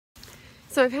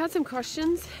So I've had some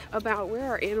questions about where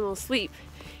our animals sleep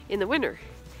in the winter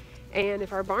and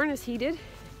if our barn is heated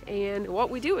and what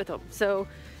we do with them. So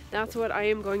that's what I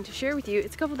am going to share with you.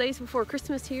 It's a couple days before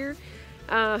Christmas here.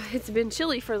 It's been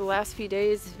chilly for the last few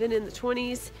days. It's been in the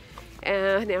 20s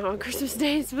and now on Christmas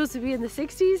Day it's supposed to be in the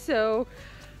 60s. So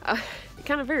it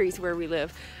kind of varies where we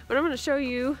live. But I'm going to show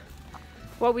you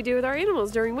what we do with our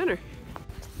animals during winter.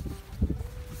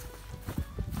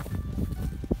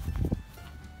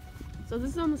 So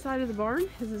this is on the side of the barn.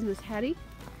 This is Miss Hattie,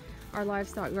 our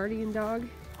livestock guardian dog.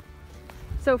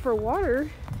 So for water,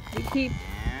 we keep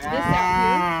this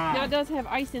out here. Now it does have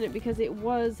ice in it because it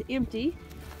was empty,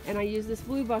 and I use this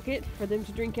blue bucket for them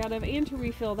to drink out of and to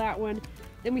refill that one.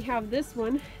 Then we have this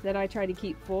one that I try to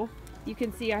keep full. You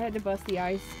can see I had to bust the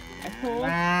ice. I pull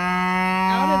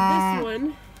out of this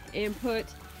one and put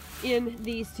in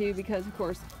these two because of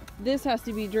course this has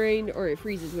to be drained or it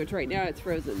freezes, which right now it's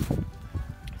frozen.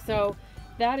 So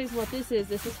that is what this is.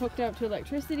 This is hooked up to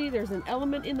electricity. There's an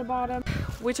element in the bottom,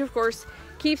 which of course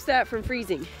keeps that from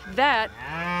freezing. That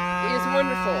is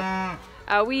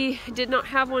wonderful. We did not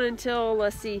have one until,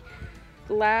 let's see,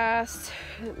 last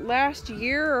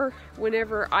year, or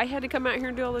whenever I had to come out here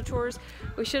and do all the chores.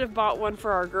 We should have bought one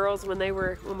for our girls when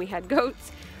we had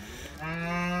goats.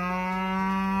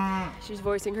 She's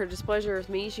voicing her displeasure with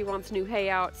me. She wants new hay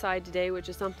outside today, which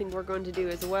is something we're going to do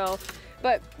as well.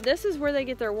 But this is where they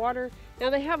get their water. Now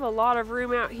they have a lot of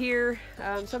room out here.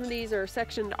 Some of these are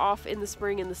sectioned off in the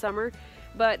spring and the summer,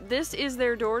 but this is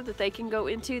their door that they can go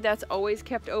into. That's always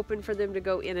kept open for them to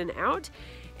go in and out.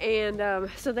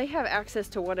 And so they have access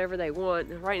to whatever they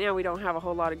want. Right now we don't have a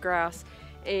whole lot of grass,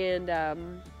 and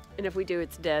if we do,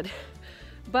 it's dead.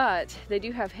 But they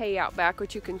do have hay out back,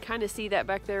 which you can kind of see that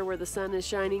back there where the sun is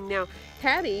shining. Now,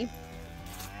 Hattie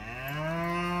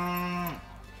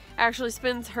actually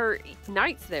spends her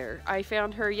nights there. I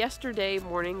found her yesterday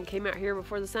morning, came out here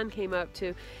before the sun came up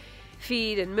to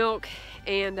feed and milk,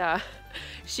 and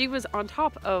she was on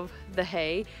top of the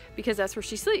hay because that's where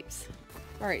she sleeps.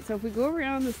 All right, so if we go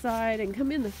around the side and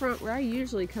come in the front where I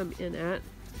usually come in at,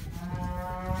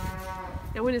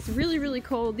 now when it's really, really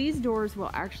cold, these doors will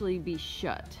actually be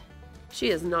shut. She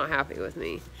is not happy with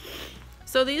me.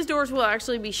 So these doors will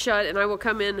actually be shut and I will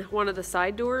come in one of the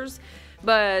side doors,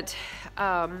 but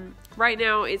right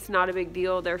now it's not a big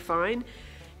deal. They're fine.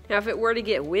 Now if it were to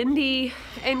get windy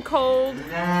and cold,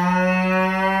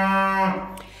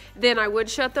 then I would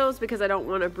shut those because I don't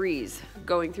want a breeze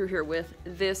going through here with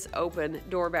this open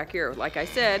door back here. Like I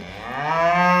said,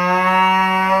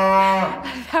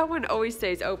 that one always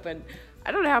stays open.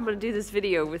 I don't know how I'm going to do this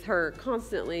video with her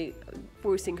constantly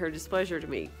voicing her displeasure to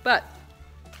me. But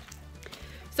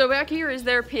so back here is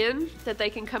their pen that they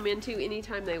can come into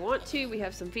anytime they want to. We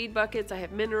have some feed buckets. I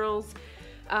have minerals.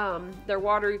 Their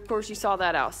water, of course, you saw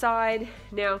that outside.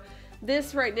 Now,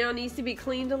 this right now needs to be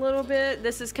cleaned a little bit.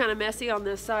 This is kind of messy on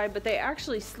this side, but they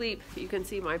actually sleep. You can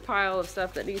see my pile of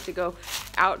stuff that needs to go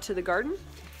out to the garden.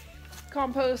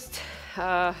 Compost,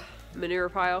 manure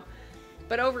pile.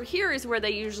 But over here is where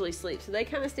they usually sleep. So they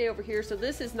kind of stay over here. So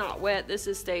this is not wet. This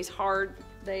stays hard.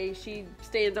 She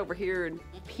stands over here and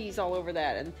pees all over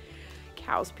that. And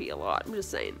cows pee a lot. I'm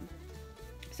just saying.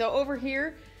 So over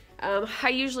here, I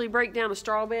usually break down a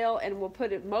straw bale and we'll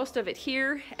put most of it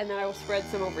here. And then I will spread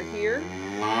some over here.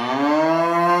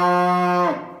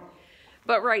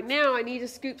 But right now I need to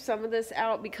scoop some of this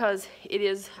out because it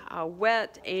is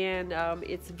wet and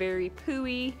it's very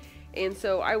pooey. And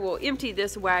so I will empty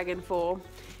this wagon full,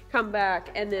 come back,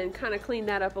 and then kind of clean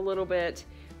that up a little bit,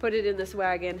 put it in this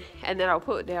wagon, and then I'll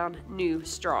put down new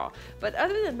straw. But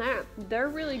other than that, they're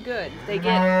really good.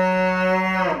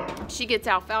 She gets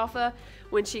alfalfa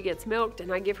when she gets milked, and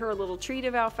I give her a little treat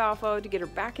of alfalfa to get her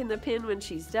back in the pen when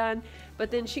she's done. But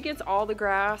then she gets all the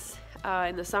grass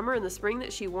in the summer and the spring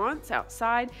that she wants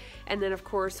outside. And then of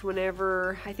course,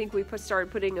 whenever I think we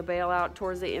started putting a bale out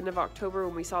towards the end of October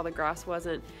when we saw the grass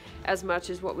wasn't as much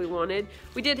as what we wanted.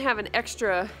 We did have an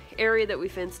extra area that we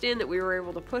fenced in that we were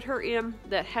able to put her in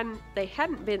that they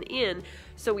hadn't been in.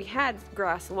 So we had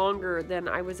grass longer than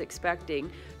I was expecting.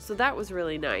 So that was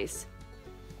really nice.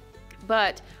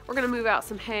 But we're gonna move out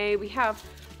some hay. We have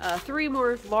 3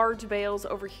 more large bales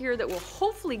over here that will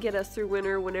hopefully get us through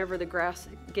winter whenever the grass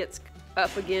gets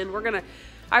up again.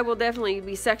 I will definitely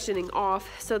be sectioning off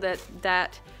so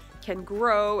that can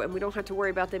grow and we don't have to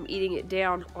worry about them eating it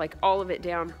down, like all of it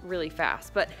down really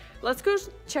fast. But let's go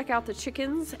check out the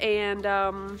chickens, and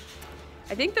I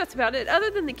think that's about it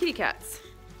other than the kitty cats.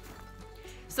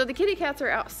 So the kitty cats are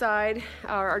outside.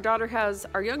 Our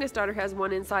youngest daughter has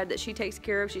one inside that she takes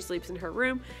care of. She sleeps in her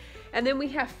room. And then we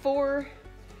have 4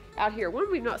 out here.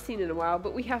 One we've not seen in a while,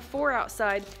 but we have 4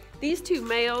 outside These two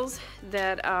males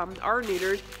that are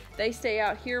neutered, they stay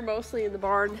out here mostly in the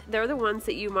barn. They're the ones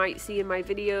that you might see in my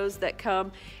videos that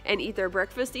come and eat their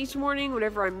breakfast each morning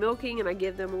whenever I'm milking and I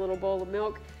give them a little bowl of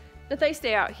milk. But they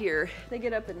stay out here. They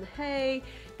get up in the hay,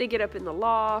 they get up in the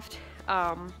loft.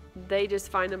 They just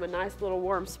find them a nice little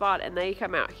warm spot and they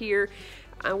come out here.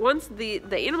 Once the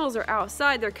animals are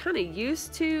outside, they're kind of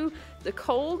used to the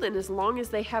cold, and as long as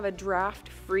they have a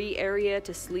draft-free area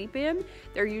to sleep in,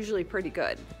 they're usually pretty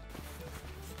good.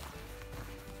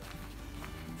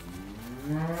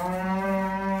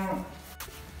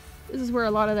 This is where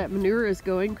a lot of that manure is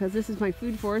going, because this is my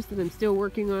food forest that I'm still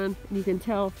working on, and you can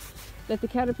tell that the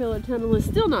caterpillar tunnel is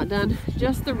still not done,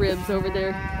 just the ribs over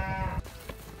there.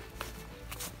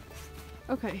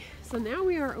 Okay, so now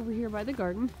we are over here by the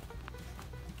garden.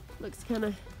 Looks kind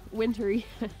of wintry,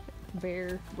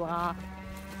 bare, blah.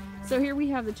 So here we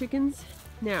have the chickens.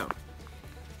 Now,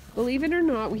 believe it or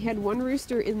not, we had one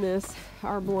rooster in this,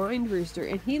 our blind rooster,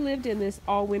 and he lived in this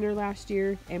all winter last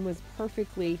year and was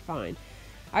perfectly fine.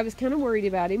 I was kind of worried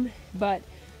about him, but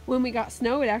when we got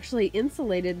snow, it actually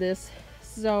insulated this,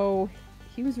 so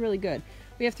he was really good.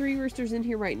 We have 3 roosters in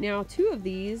here right now. 2 of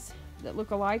these that look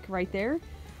alike right there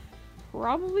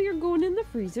probably are going in the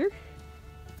freezer.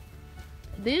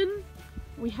 Then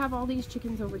we have all these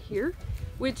chickens over here,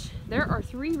 which there are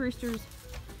 3 roosters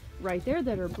right there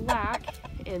that are black,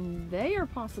 and they are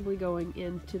possibly going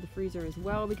into the freezer as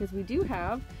well, because we do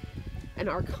have an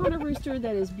Arcana rooster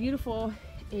that is beautiful,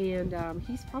 and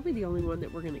he's probably the only one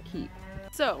that we're going to keep.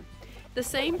 So the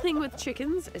same thing with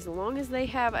chickens, as long as they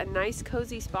have a nice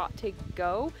cozy spot to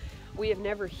go. We have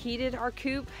never heated our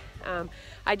coop.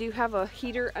 I do have a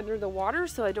heater under the water,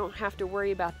 so I don't have to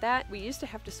worry about that. We used to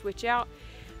have to switch out.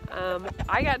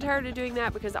 I got tired of doing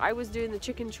that because I was doing the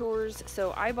chicken chores,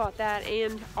 so I bought that,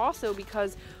 and also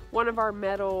because one of our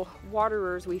metal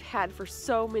waterers we've had for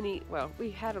so many, well, we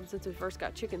had them since we first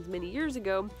got chickens many years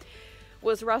ago,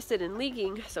 was rusted and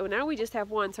leaking, so now we just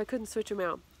have one, so I couldn't switch them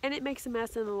out. And it makes a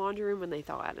mess in the laundry room when they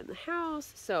thaw out in the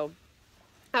house, so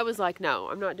I was like, no,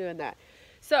 I'm not doing that.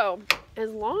 So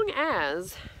as long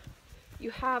as you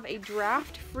have a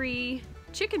draft-free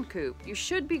chicken coop, you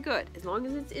should be good. As long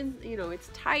as it's in, you know, it's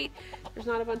tight, there's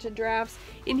not a bunch of drafts.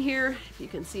 In here, if you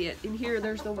can see it, in here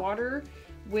there's the water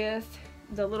with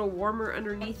the little warmer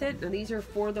underneath it. Now these are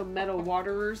for the metal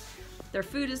waterers. Their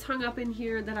food is hung up in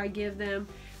here that I give them.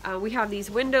 We have these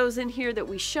windows in here that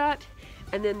we shut,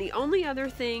 and then the only other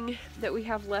thing that we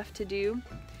have left to do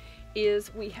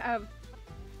is we have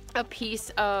a piece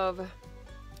of,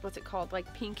 what's it called,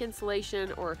 like pink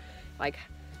insulation or like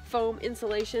foam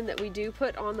insulation that we do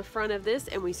put on the front of this,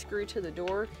 and we screw to the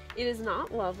door. It is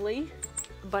not lovely,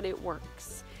 but it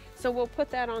works. So we'll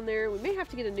put that on there. We may have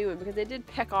to get a new one because they did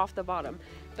peck off the bottom,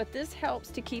 but this helps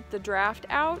to keep the draft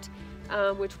out,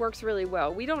 which works really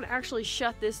well. We don't actually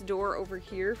shut this door over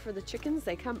here for the chickens.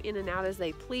 They come in and out as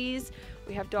they please.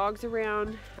 We have dogs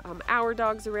around, our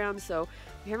dogs around, so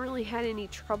we haven't really had any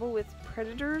trouble with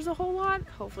predators a whole lot.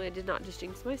 Hopefully I did not just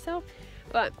jinx myself.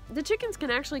 But the chickens can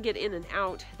actually get in and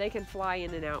out. They can fly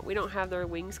in and out. We don't have their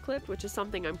wings clipped, which is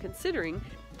something I'm considering.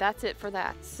 That's it for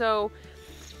that. So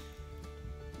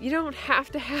you don't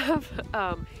have to have,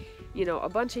 you know, a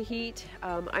bunch of heat.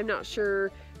 I'm not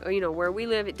sure, you know, where we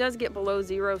live, it does get below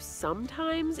 0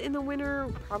 sometimes in the winter,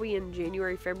 probably in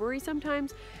January, February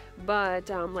sometimes. But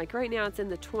like right now it's in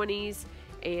the 20s,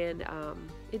 and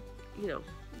it, you know,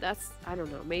 that's, I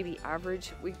don't know, maybe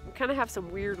average. We kind of have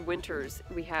some weird winters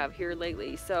we have here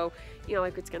lately. So, you know,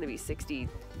 like it's going to be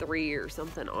 63 or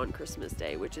something on Christmas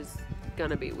Day, which is going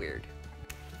to be weird.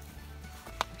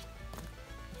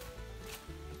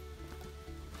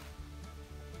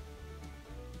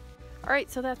 All right,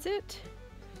 so that's it.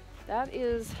 That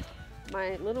is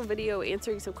my little video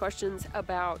answering some questions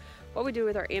about what we do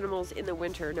with our animals in the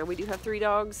winter. Now we do have 3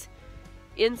 dogs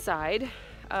inside.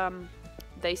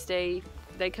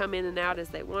 They come in and out as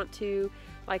they want to.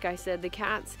 Like I said, the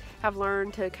cats have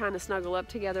learned to kind of snuggle up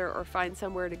together or find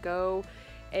somewhere to go.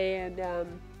 And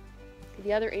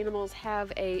the other animals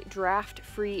have a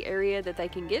draft-free area that they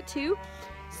can get to.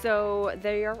 So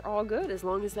they are all good as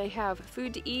long as they have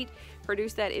food to eat,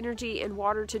 produce that energy, and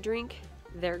water to drink.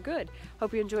 They're good.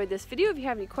 Hope you enjoyed this video. If you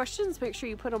have any questions, make sure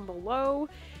you put them below.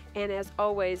 And as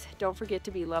always, don't forget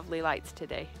to be lovely lights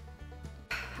today.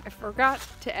 I forgot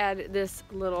to add this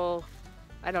little,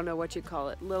 I don't know what you'd call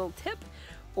it, little tip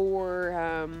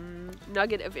or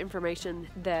nugget of information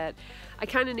that I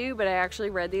kind of knew, but I actually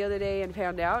read the other day and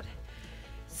found out.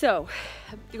 So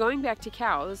going back to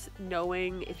cows,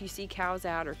 knowing if you see cows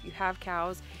out or if you have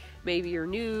cows, maybe you're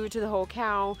new to the whole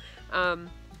cow,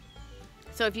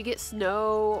 So if you get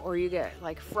snow or you get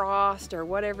like frost or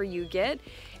whatever you get,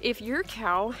 if your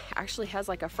cow actually has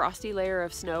like a frosty layer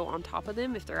of snow on top of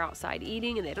them, if they're outside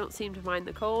eating and they don't seem to mind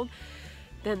the cold,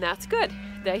 then that's good.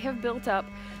 They have built up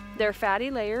their fatty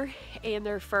layer, and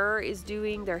their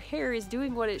their hair is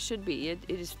doing what it should be. It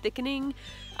is thickening.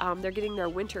 They're getting their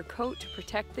winter coat to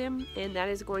protect them, and that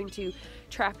is going to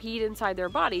trap heat inside their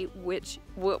body, which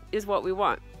is what we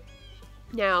want.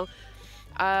 Now,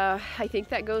 I think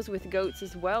that goes with goats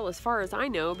as well, as far as I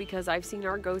know, because I've seen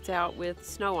our goats out with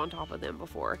snow on top of them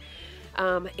before.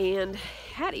 And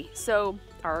Hattie, so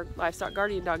our livestock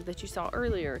guardian dog that you saw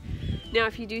earlier. Now,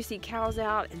 if you do see cows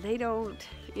out and they don't,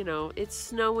 you know, it's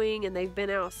snowing and they've been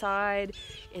outside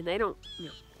and they don't, you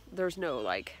know, there's no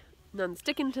like none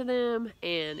sticking to them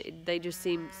and they just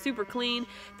seem super clean,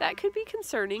 that could be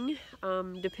concerning,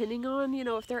 depending on, you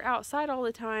know, if they're outside all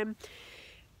the time.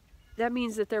 That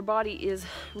means that their body is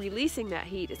releasing that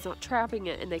heat, it's not trapping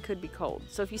it, and they could be cold.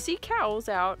 So if you see cows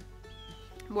out,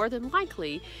 more than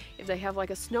likely, if they have like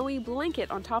a snowy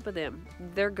blanket on top of them,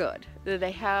 they're good.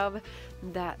 They have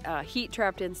that heat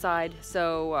trapped inside,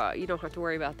 so you don't have to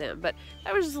worry about them. But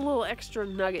that was just a little extra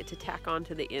nugget to tack on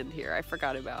to the end here I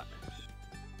forgot about.